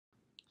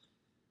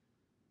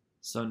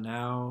So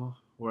now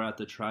we're at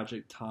the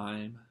tragic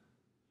time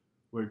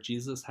where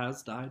Jesus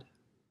has died.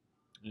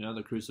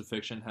 The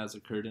crucifixion has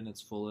occurred in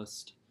its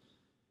fullest,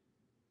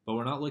 but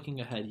we're not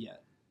looking ahead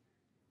yet.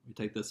 We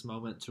take this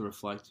moment to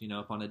reflect,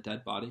 upon a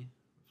dead body,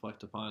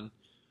 reflect upon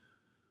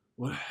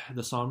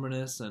the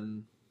somberness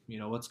and,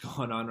 what's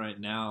going on right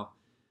now.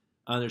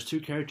 There's two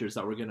characters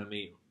that we're going to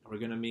meet. We're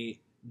going to meet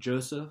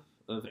Joseph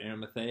of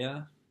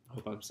Arimathea. I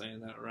hope I'm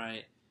saying that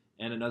right.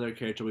 And another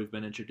character we've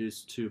been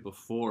introduced to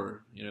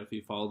before, if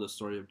you follow the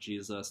story of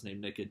Jesus, named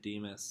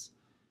Nicodemus.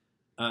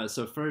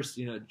 So first,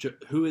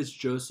 who is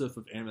Joseph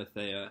of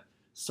Arimathea?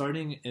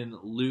 Starting in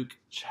Luke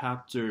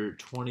chapter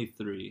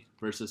 23,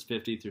 verses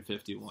 50 through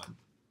 51.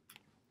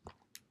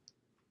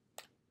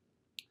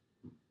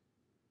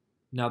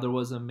 Now there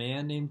was a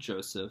man named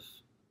Joseph,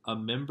 a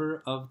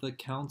member of the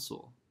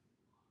council,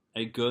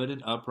 a good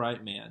and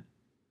upright man,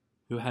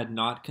 who had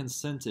not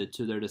consented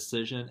to their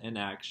decision and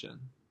action,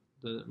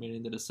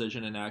 meaning the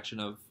decision and action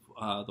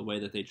of the way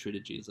that they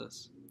treated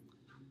Jesus.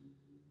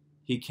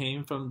 He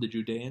came from the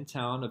Judean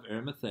town of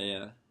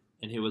Arimathea,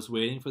 and he was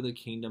waiting for the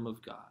kingdom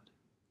of God.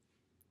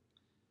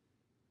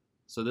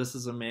 So this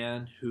is a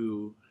man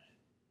who,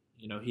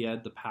 he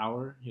had the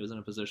power. He was in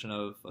a position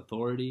of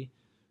authority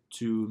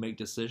to make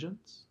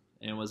decisions,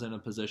 and was in a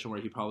position where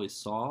he probably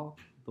saw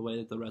the way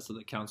that the rest of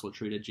the council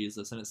treated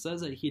Jesus. And it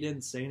says that he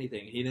didn't say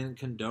anything. He didn't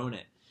condone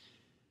it.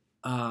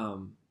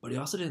 But he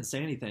also didn't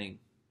say anything.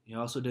 He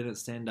also didn't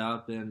stand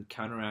up and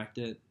counteract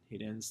it. He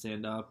didn't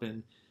stand up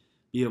and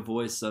be a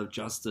voice of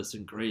justice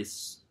and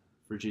grace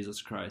for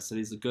Jesus Christ. That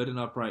he's a good and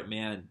upright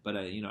man. But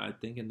I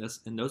think in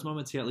those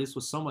moments, he at least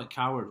was somewhat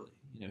cowardly.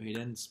 He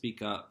didn't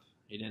speak up.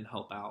 He didn't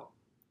help out.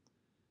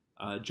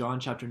 John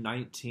chapter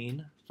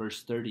 19,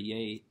 verse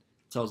 38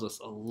 tells us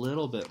a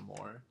little bit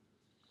more. It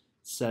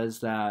says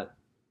that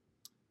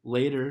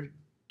later,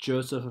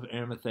 Joseph of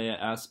Arimathea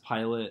asked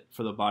Pilate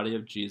for the body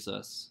of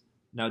Jesus.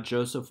 Now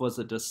Joseph was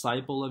a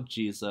disciple of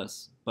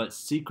Jesus, but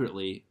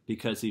secretly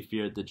because he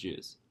feared the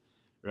Jews.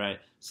 Right?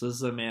 So this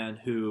is a man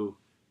who,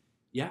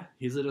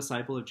 he's a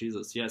disciple of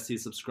Jesus. Yes, he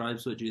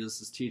subscribes to what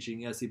Jesus is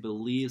teaching. Yes, he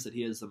believes that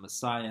he is the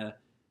Messiah,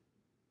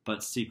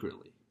 but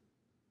secretly.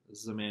 This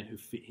is a man who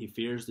he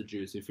fears the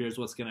Jews. He fears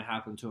what's going to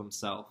happen to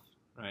himself.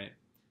 Right?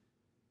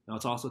 Now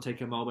let's also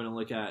take a moment and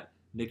look at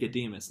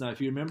Nicodemus. Now,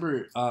 if you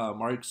remember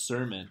Mark's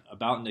sermon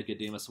about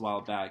Nicodemus a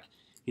while back,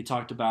 he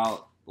talked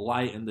about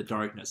light and the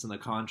darkness and the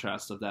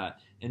contrast of that.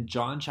 In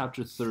John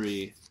chapter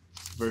 3,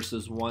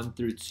 verses 1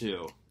 through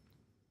 2.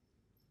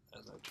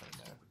 As I turn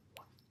there.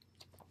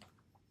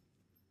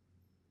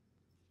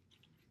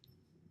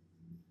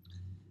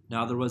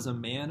 Now there was a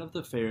man of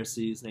the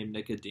Pharisees named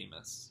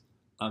Nicodemus,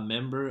 a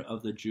member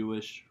of the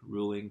Jewish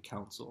ruling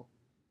council.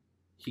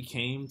 He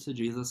came to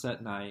Jesus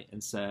at night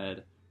and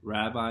said,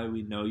 "Rabbi,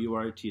 we know you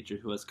are a teacher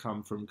who has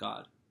come from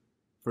God,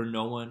 for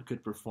no one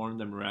could perform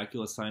the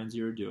miraculous signs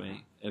you are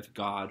doing if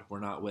God were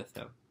not with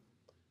him."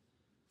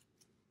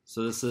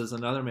 So this is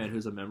another man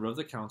who's a member of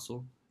the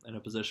council in a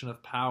position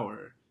of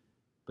power,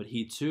 but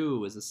he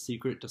too is a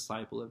secret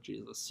disciple of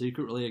Jesus,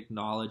 secretly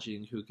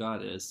acknowledging who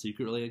God is,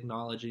 secretly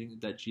acknowledging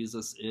that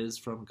Jesus is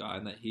from God,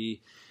 and that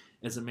he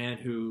is a man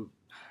who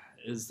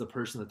is the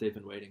person that they've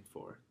been waiting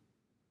for.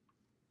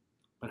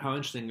 But how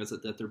interesting is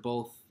it that they're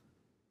both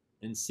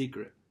in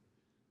secret?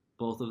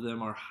 Both of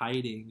them are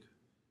hiding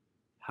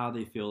how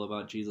they feel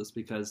about Jesus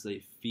because they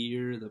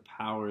fear the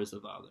powers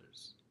of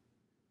others.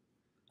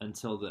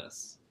 Until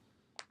this.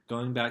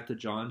 Going back to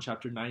John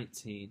chapter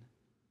 19,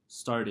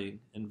 starting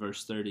in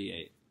verse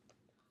 38.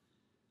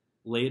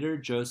 Later,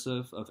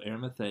 Joseph of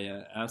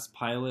Arimathea asked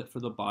Pilate for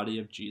the body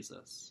of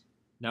Jesus.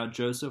 Now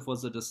Joseph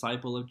was a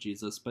disciple of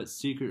Jesus, but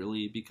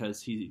secretly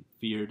because he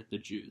feared the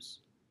Jews.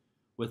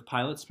 With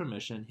Pilate's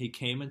permission, he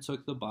came and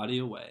took the body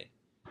away.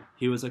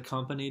 He was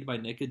accompanied by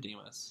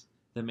Nicodemus,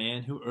 the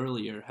man who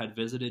earlier had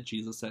visited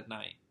Jesus at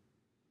night.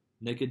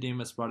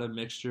 Nicodemus brought a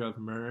mixture of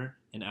myrrh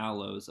and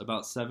aloes,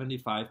 about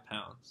 75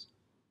 pounds.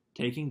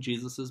 Taking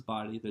Jesus'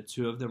 body, the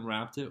two of them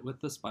wrapped it with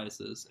the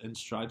spices and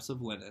stripes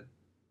of linen.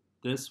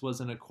 This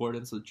was in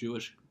accordance with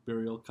Jewish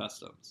burial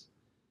customs.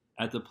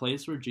 At the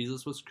place where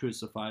Jesus was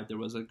crucified, there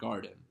was a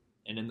garden,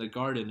 and in the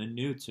garden a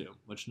new tomb,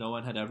 which no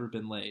one had ever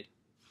been laid.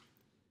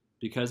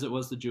 Because it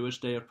was the Jewish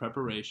day of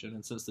preparation,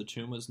 and since the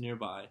tomb was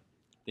nearby,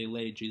 they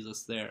laid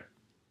Jesus there.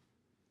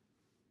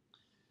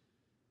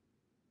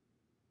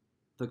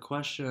 The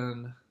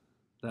question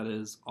that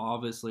is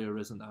obviously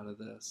arisen out of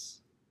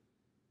this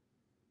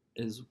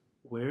is,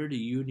 where do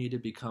you need to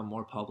become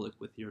more public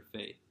with your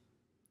faith?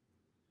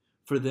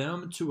 For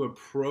them to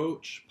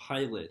approach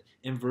Pilate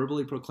and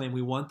verbally proclaim,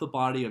 "We want the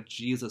body of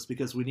Jesus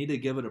because we need to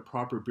give it a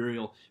proper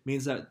burial,"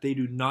 means that they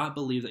do not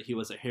believe that he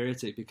was a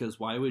heretic, because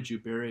why would you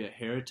bury a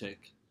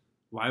heretic?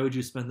 Why would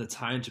you spend the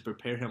time to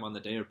prepare him on the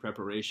day of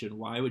preparation?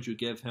 Why would you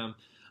give him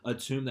a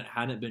tomb that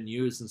hadn't been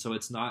used and so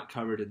it's not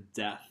covered in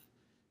death?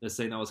 This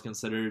thing that was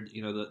considered,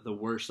 the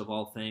worst of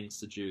all things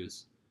to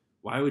Jews.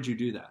 Why would you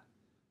do that?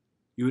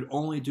 You would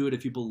only do it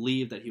if you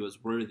believed that he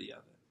was worthy of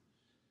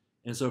it.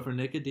 And so for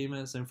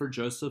Nicodemus and for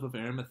Joseph of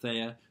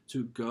Arimathea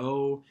to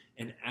go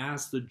and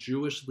ask the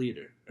Jewish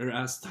leader, or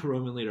ask the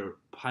Roman leader,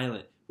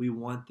 Pilate, we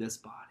want this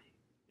body.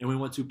 And we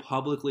want to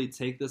publicly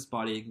take this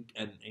body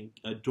and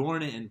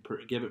adorn it and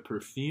give it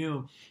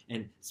perfume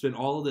and spend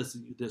all of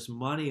this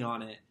money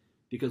on it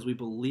because we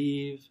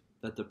believe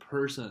that the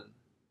person,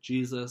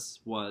 Jesus,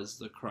 was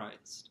the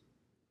Christ.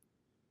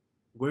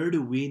 Where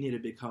do we need to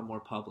become more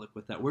public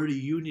with that? Where do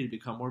you need to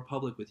become more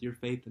public with your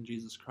faith in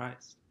Jesus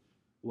Christ?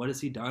 What has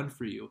he done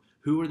for you?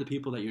 Who are the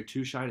people that you're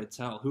too shy to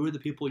tell? Who are the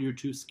people you're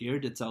too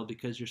scared to tell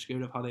because you're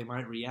scared of how they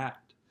might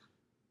react?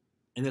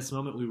 In this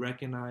moment, we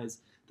recognize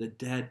the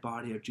dead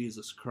body of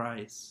Jesus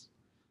Christ.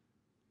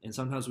 And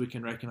sometimes we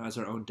can recognize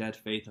our own dead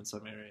faith in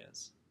some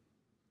areas.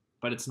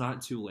 But it's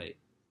not too late.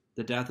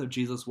 The death of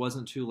Jesus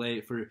wasn't too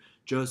late for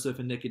Joseph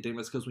and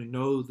Nicodemus because we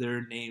know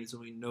their names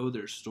and we know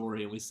their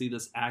story. And we see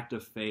this act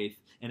of faith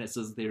and it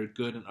says they're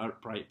good and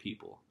upright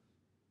people.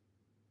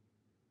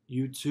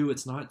 You too,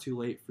 it's not too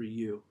late for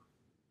you.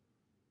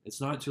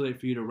 It's not too late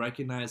for you to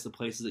recognize the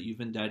places that you've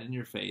been dead in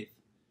your faith,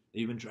 that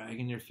you've been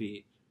dragging your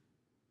feet.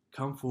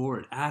 Come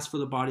forward, ask for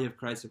the body of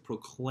Christ, and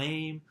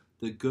proclaim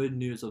the good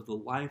news of the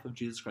life of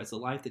Jesus Christ, the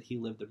life that he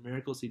lived, the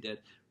miracles he did.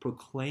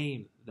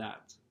 Proclaim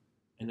that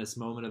in this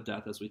moment of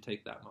death as we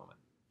take that moment.